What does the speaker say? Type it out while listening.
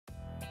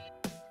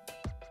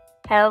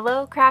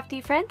Hello crafty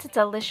friends, it's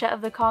Alicia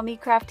of the Call Me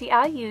Crafty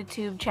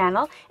YouTube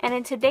channel, and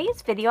in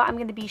today's video I'm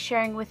going to be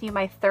sharing with you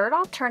my third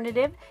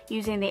alternative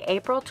using the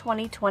April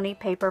 2020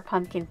 paper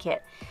pumpkin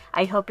kit.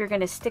 I hope you're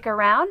going to stick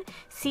around,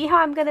 see how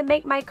I'm going to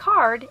make my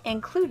card,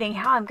 including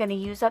how I'm going to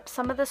use up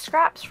some of the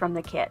scraps from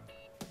the kit.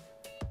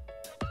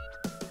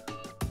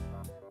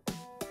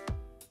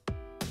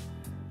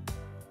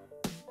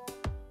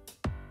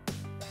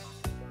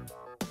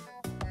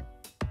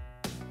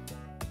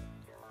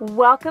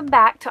 Welcome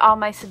back to all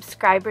my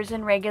subscribers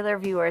and regular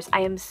viewers. I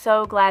am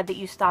so glad that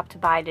you stopped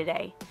by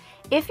today.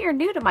 If you're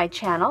new to my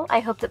channel, I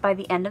hope that by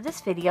the end of this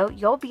video,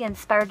 you'll be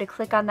inspired to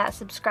click on that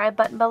subscribe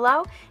button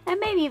below and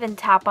maybe even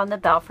tap on the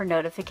bell for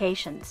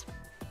notifications.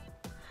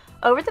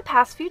 Over the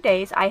past few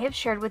days, I have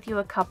shared with you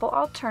a couple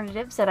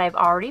alternatives that I've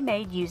already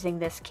made using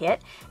this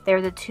kit.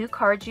 They're the two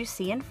cards you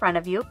see in front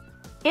of you.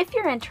 If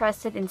you're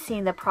interested in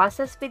seeing the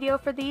process video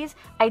for these,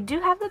 I do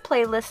have the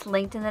playlist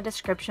linked in the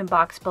description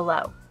box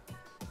below.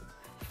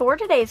 For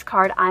today's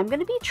card, I'm going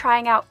to be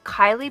trying out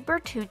Kylie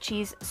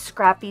Bertucci's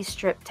Scrappy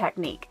Strip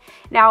Technique.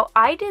 Now,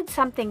 I did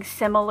something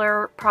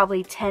similar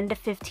probably 10 to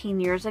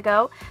 15 years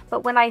ago,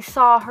 but when I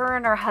saw her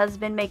and her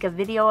husband make a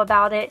video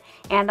about it,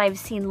 and I've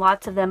seen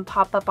lots of them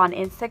pop up on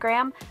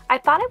Instagram, I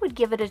thought I would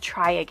give it a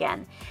try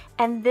again.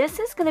 And this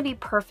is going to be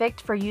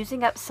perfect for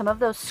using up some of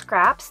those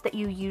scraps that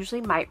you usually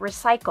might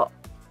recycle.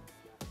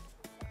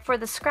 For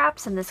the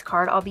scraps in this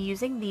card, I'll be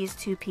using these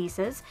two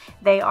pieces.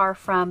 They are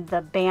from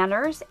the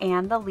banners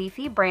and the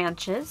leafy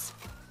branches.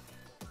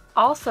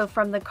 Also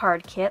from the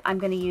card kit, I'm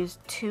going to use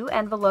two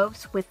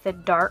envelopes with the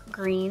dark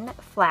green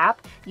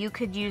flap. You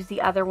could use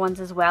the other ones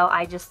as well.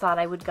 I just thought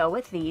I would go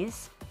with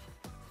these.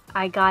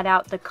 I got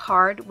out the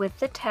card with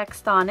the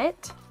text on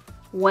it,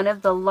 one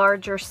of the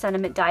larger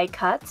sentiment die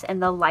cuts,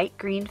 and the light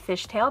green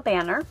fishtail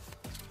banner.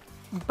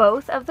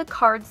 Both of the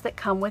cards that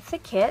come with the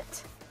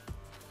kit.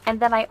 And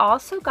then I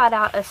also got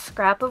out a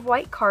scrap of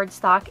white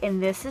cardstock,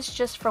 and this is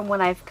just from when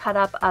I've cut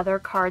up other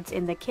cards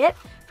in the kit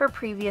for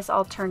previous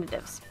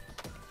alternatives.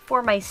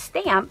 For my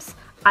stamps,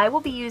 I will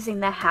be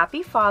using the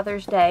Happy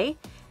Father's Day,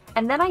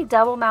 and then I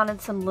double mounted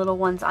some little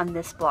ones on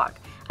this block.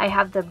 I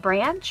have the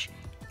branch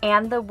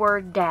and the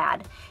word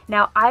Dad.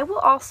 Now I will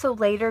also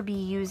later be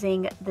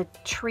using the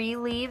tree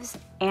leaves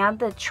and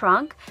the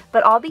trunk,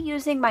 but I'll be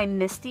using my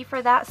Misty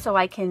for that so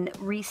I can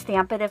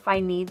restamp it if I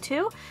need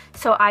to,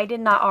 so I did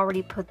not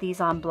already put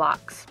these on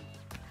blocks.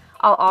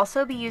 I'll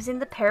also be using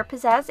the Pear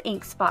Pizzazz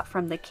ink spot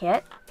from the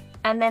kit.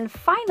 And then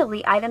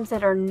finally, items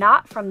that are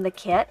not from the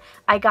kit,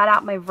 I got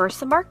out my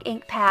Versamark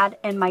ink pad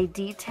and my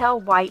Detail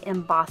white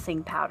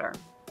embossing powder.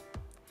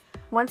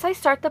 Once I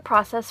start the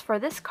process for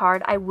this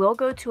card, I will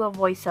go to a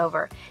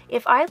voiceover.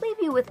 If I leave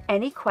you with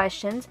any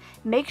questions,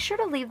 make sure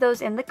to leave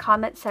those in the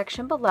comment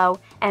section below,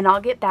 and I'll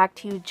get back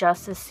to you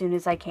just as soon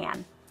as I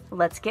can.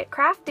 Let's get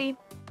crafty!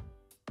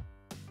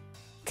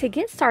 To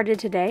get started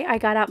today, I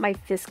got out my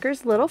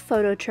Fiskars little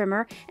photo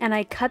trimmer and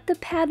I cut the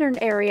pattern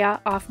area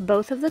off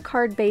both of the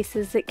card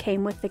bases that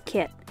came with the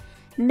kit.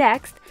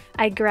 Next,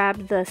 I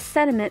grabbed the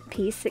sentiment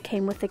piece that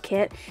came with the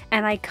kit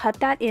and I cut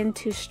that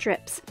into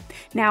strips.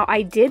 Now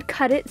I did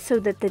cut it so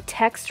that the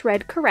text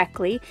read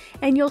correctly,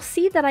 and you'll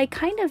see that I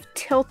kind of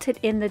tilt it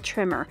in the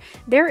trimmer.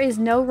 There is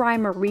no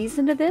rhyme or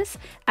reason to this.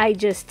 I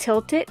just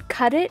tilt it,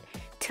 cut it,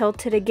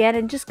 tilt it again,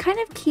 and just kind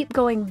of keep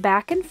going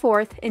back and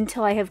forth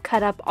until I have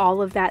cut up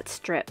all of that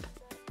strip.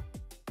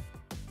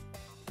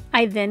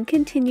 I then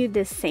continued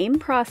this same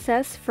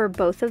process for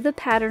both of the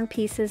pattern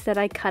pieces that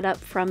I cut up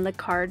from the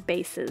card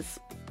bases.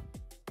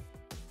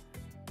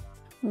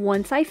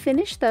 Once I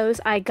finished those,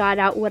 I got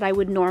out what I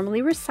would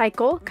normally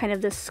recycle, kind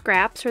of the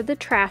scraps or the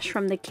trash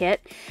from the kit,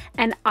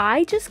 and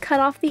I just cut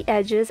off the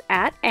edges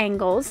at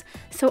angles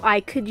so I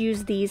could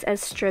use these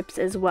as strips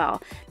as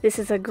well. This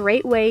is a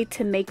great way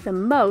to make the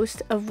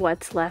most of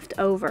what's left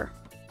over.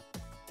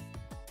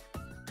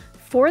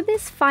 For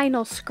this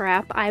final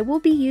scrap, I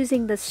will be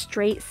using the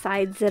straight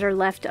sides that are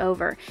left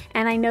over.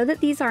 And I know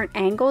that these aren't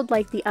angled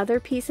like the other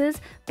pieces,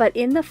 but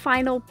in the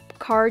final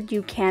card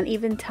you can't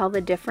even tell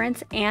the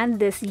difference, and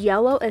this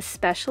yellow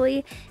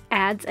especially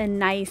adds a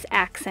nice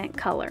accent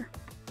color.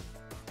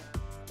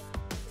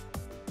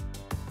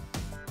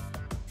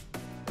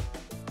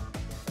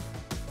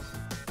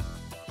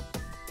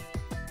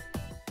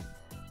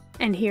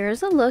 And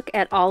here's a look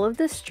at all of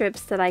the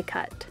strips that I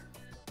cut.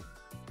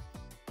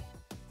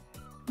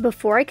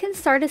 Before I can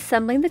start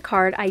assembling the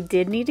card, I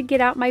did need to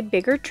get out my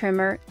bigger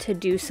trimmer to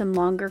do some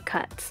longer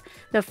cuts.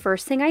 The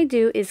first thing I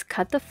do is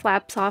cut the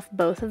flaps off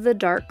both of the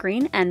dark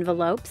green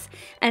envelopes,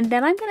 and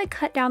then I'm going to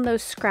cut down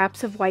those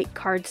scraps of white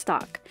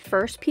cardstock.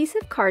 First piece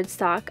of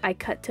cardstock I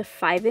cut to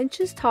 5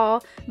 inches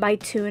tall by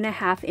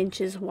 2.5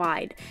 inches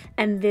wide,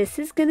 and this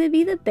is going to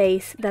be the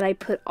base that I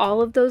put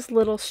all of those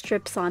little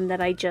strips on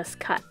that I just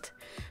cut.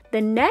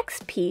 The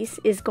next piece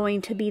is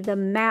going to be the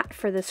mat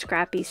for the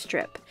Scrappy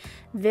Strip.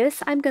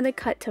 This I'm going to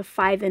cut to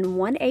 5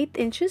 1/8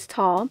 inches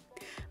tall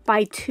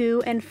by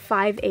 2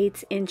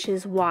 5/8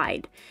 inches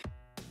wide.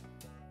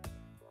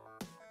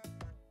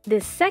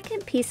 This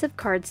second piece of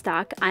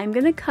cardstock I'm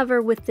going to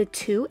cover with the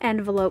 2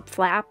 envelope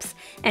flaps,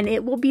 and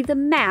it will be the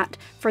mat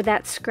for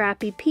that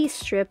scrappy piece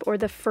strip or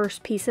the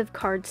first piece of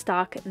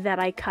cardstock that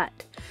I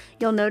cut.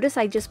 You'll notice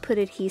I just put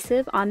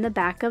adhesive on the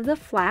back of the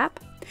flap.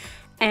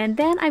 And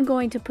then I'm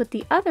going to put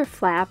the other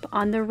flap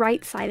on the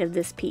right side of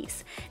this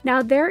piece.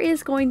 Now there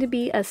is going to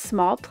be a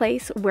small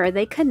place where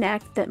they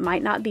connect that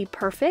might not be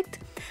perfect,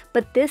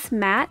 but this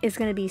mat is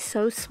going to be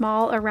so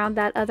small around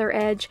that other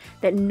edge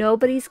that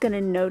nobody's going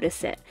to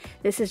notice it.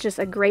 This is just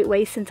a great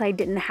way, since I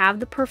didn't have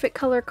the perfect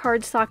color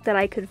cardstock that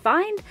I could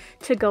find,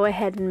 to go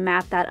ahead and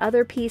mat that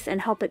other piece and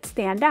help it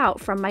stand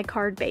out from my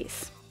card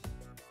base.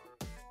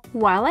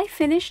 While I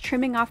finished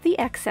trimming off the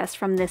excess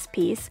from this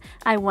piece,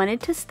 I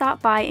wanted to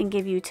stop by and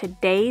give you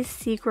today's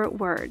secret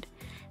word.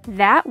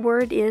 That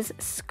word is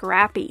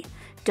scrappy.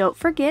 Don't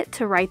forget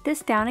to write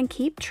this down and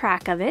keep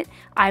track of it.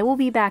 I will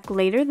be back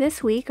later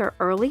this week or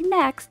early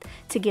next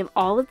to give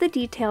all of the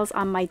details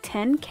on my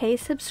 10K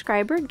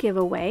subscriber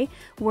giveaway,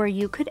 where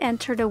you could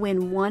enter to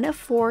win one of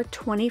 4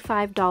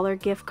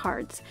 $25 gift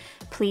cards.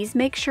 Please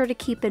make sure to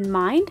keep in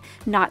mind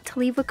not to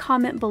leave a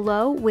comment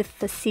below with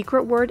the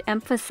secret word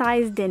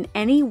emphasized in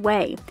any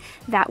way.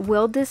 That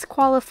will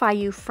disqualify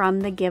you from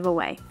the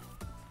giveaway.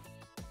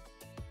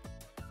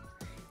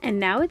 And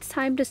now it's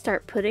time to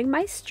start putting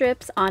my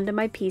strips onto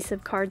my piece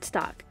of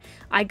cardstock.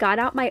 I got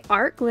out my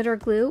art glitter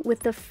glue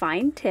with the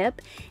fine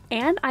tip,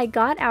 and I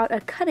got out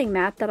a cutting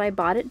mat that I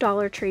bought at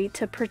Dollar Tree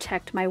to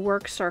protect my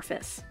work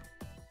surface.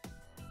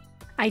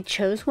 I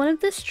chose one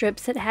of the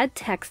strips that had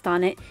text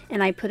on it,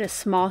 and I put a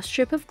small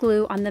strip of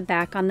glue on the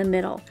back on the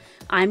middle.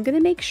 I'm going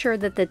to make sure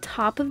that the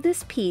top of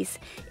this piece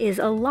is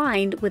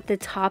aligned with the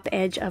top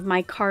edge of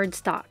my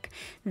cardstock.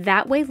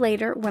 That way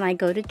later, when I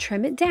go to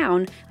trim it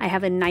down, I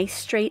have a nice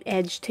straight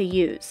edge to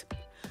use.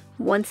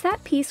 Once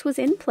that piece was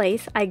in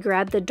place, I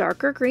grabbed the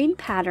darker green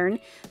pattern,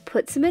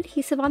 put some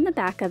adhesive on the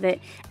back of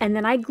it, and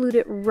then I glued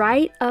it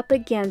right up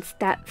against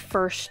that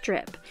first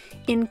strip.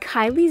 In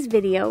Kylie's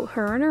video,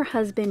 her and her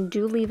husband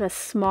do leave a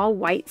small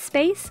white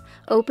space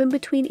open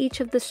between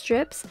each of the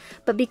strips,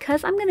 but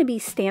because I'm going to be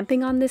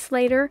stamping on this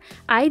later,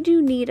 I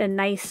do need a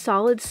nice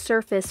solid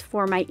surface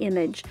for my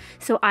image,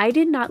 so I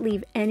did not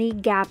leave any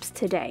gaps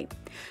today.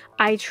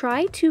 I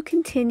try to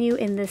continue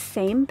in the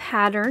same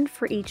pattern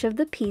for each of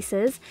the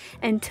pieces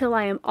until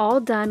I am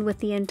all done with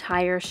the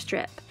entire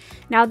strip.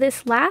 Now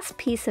this last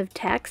piece of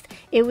text,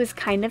 it was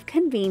kind of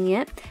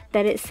convenient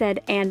that it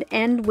said "and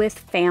end with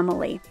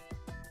family."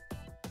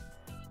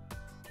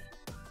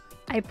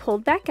 I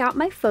pulled back out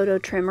my photo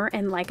trimmer,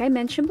 and like I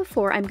mentioned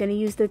before, I'm going to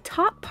use the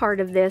top part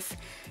of this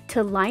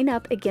to line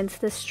up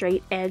against the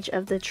straight edge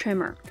of the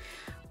trimmer.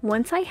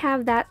 Once I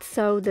have that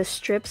so the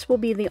strips will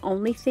be the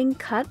only thing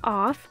cut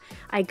off,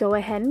 I go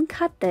ahead and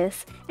cut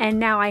this, and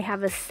now I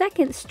have a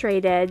second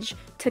straight edge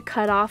to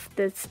cut off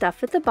the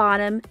stuff at the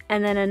bottom,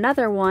 and then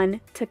another one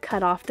to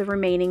cut off the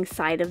remaining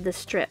side of the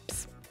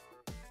strips.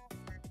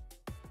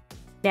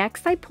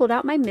 Next, I pulled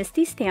out my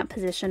MISTI stamp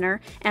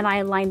positioner and I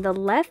aligned the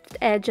left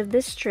edge of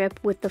this strip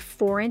with the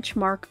 4-inch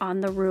mark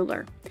on the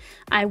ruler.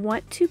 I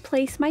want to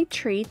place my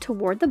tree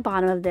toward the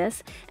bottom of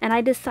this, and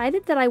I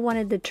decided that I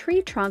wanted the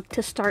tree trunk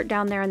to start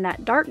down there in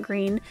that dark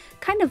green,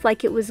 kind of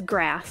like it was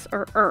grass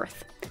or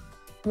earth.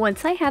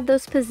 Once I had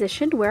those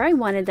positioned where I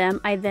wanted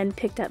them, I then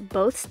picked up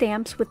both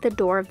stamps with the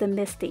door of the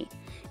MISTI.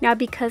 Now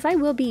because I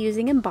will be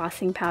using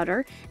embossing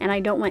powder, and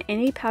I don't want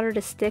any powder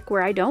to stick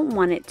where I don't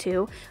want it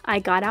to, I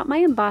got out my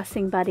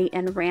embossing buddy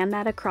and ran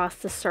that across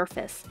the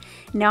surface.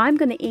 Now I'm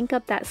going to ink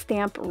up that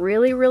stamp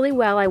really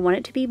well. I want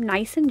it to be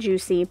nice and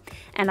juicy,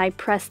 and I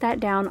press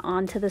that down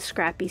onto the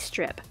scrappy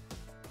strip.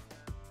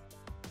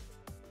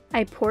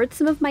 I poured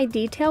some of my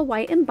detail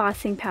white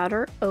embossing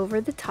powder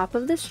over the top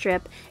of the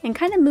strip and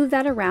kind of moved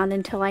that around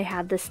until I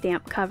had the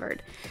stamp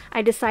covered.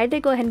 I decided to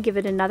go ahead and give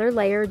it another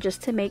layer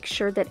just to make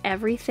sure that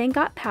everything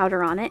got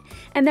powder on it,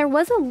 and there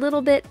was a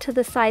little bit to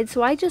the side,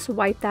 so I just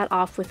wiped that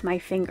off with my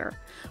finger.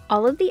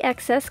 All of the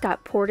excess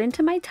got poured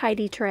into my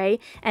tidy tray,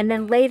 and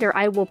then later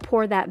I will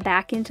pour that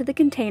back into the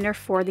container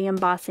for the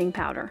embossing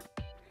powder.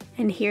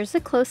 And here's a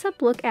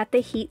close-up look at the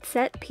heat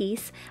set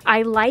piece.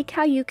 I like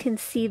how you can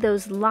see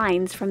those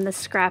lines from the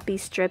scrappy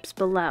strips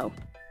below.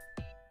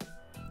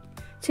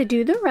 To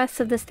do the rest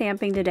of the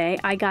stamping today,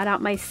 I got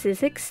out my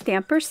Sizzix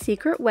Stamper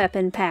Secret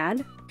Weapon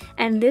Pad.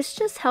 And this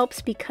just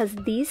helps because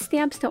these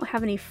stamps don't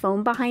have any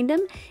foam behind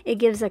them. It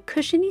gives a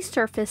cushiony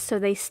surface so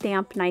they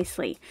stamp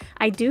nicely.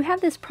 I do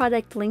have this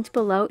product linked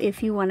below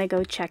if you want to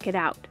go check it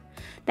out.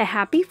 The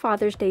Happy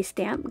Father's Day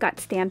stamp got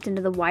stamped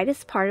into the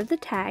widest part of the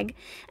tag,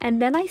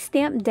 and then I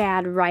stamped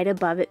Dad right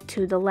above it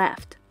to the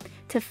left.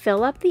 To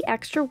fill up the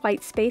extra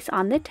white space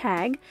on the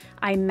tag,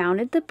 I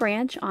mounted the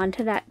branch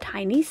onto that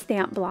tiny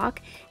stamp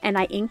block, and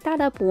I inked that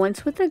up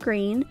once with the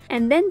green,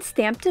 and then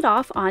stamped it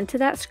off onto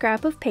that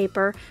scrap of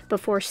paper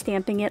before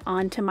stamping it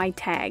onto my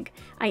tag.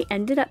 I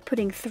ended up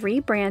putting 3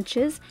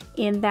 branches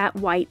in that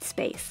white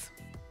space.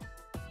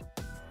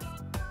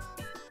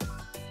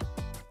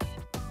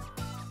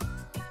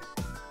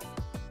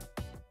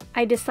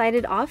 I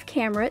decided off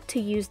camera to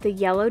use the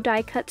yellow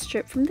die cut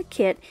strip from the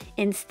kit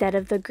instead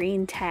of the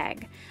green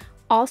tag.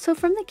 Also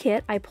from the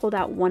kit, I pulled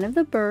out one of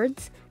the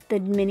birds, the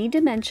mini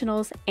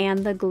dimensionals,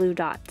 and the glue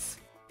dots.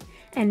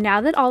 And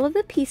now that all of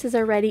the pieces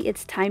are ready,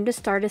 it's time to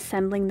start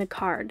assembling the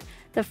card.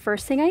 The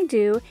first thing I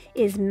do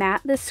is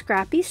mat the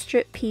Scrappy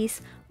Strip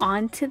piece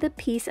onto the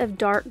piece of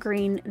dark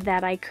green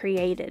that I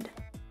created.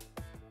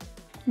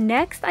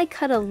 Next, I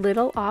cut a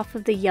little off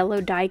of the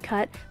yellow die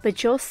cut,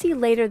 but you'll see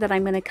later that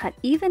I'm going to cut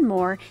even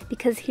more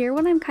because here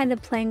when I'm kind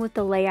of playing with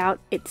the layout,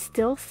 it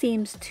still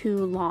seems too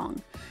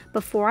long.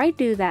 Before I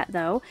do that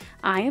though,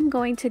 I am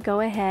going to go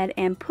ahead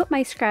and put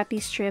my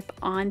Scrappy Strip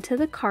onto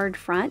the card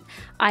front.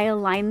 I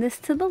align this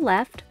to the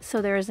left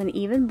so there is an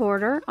even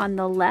border on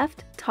the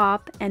left,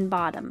 top, and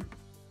bottom.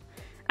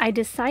 I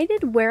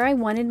decided where I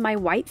wanted my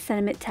white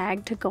sentiment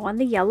tag to go on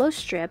the yellow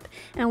strip,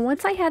 and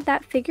once I had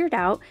that figured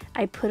out,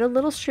 I put a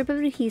little strip of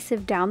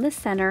adhesive down the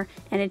center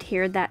and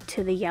adhered that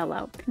to the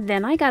yellow.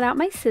 Then I got out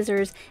my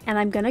scissors and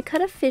I'm going to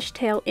cut a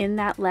fishtail in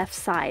that left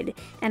side,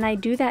 and I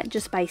do that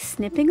just by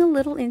snipping a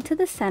little into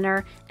the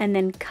center and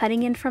then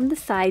cutting in from the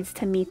sides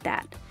to meet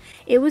that.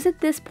 It was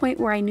at this point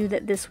where I knew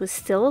that this was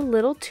still a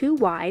little too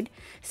wide,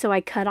 so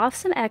I cut off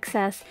some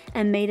excess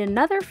and made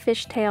another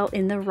fishtail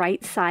in the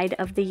right side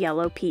of the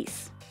yellow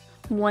piece.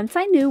 Once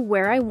I knew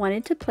where I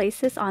wanted to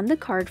place this on the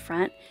card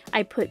front,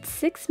 I put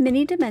 6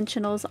 mini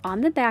dimensionals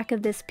on the back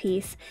of this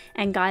piece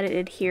and got it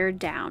adhered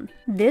down.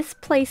 This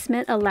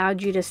placement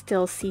allowed you to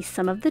still see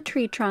some of the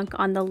tree trunk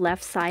on the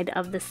left side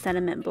of the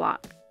sentiment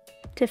block.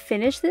 To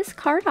finish this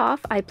card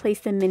off, I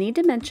placed a mini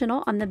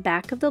dimensional on the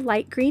back of the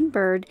light green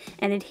bird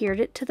and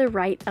adhered it to the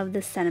right of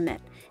the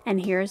sentiment.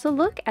 And here's a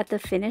look at the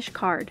finished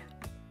card.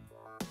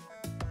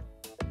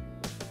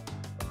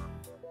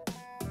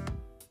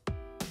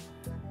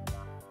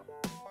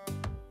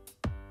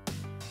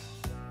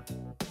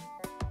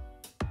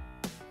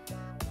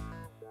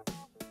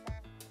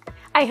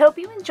 I hope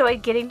you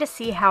enjoyed getting to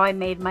see how I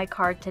made my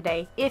card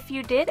today. If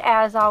you did,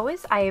 as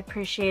always, I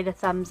appreciate a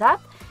thumbs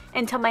up.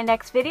 Until my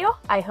next video,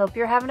 I hope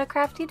you're having a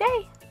crafty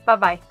day.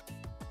 Bye-bye.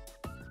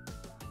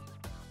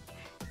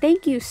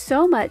 Thank you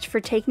so much for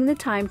taking the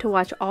time to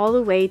watch all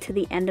the way to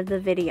the end of the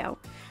video.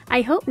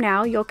 I hope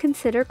now you'll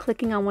consider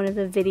clicking on one of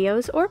the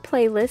videos or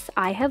playlists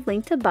I have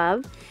linked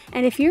above,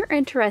 and if you're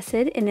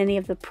interested in any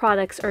of the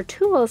products or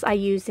tools I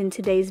used in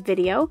today's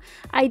video,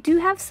 I do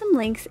have some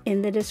links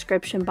in the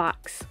description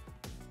box.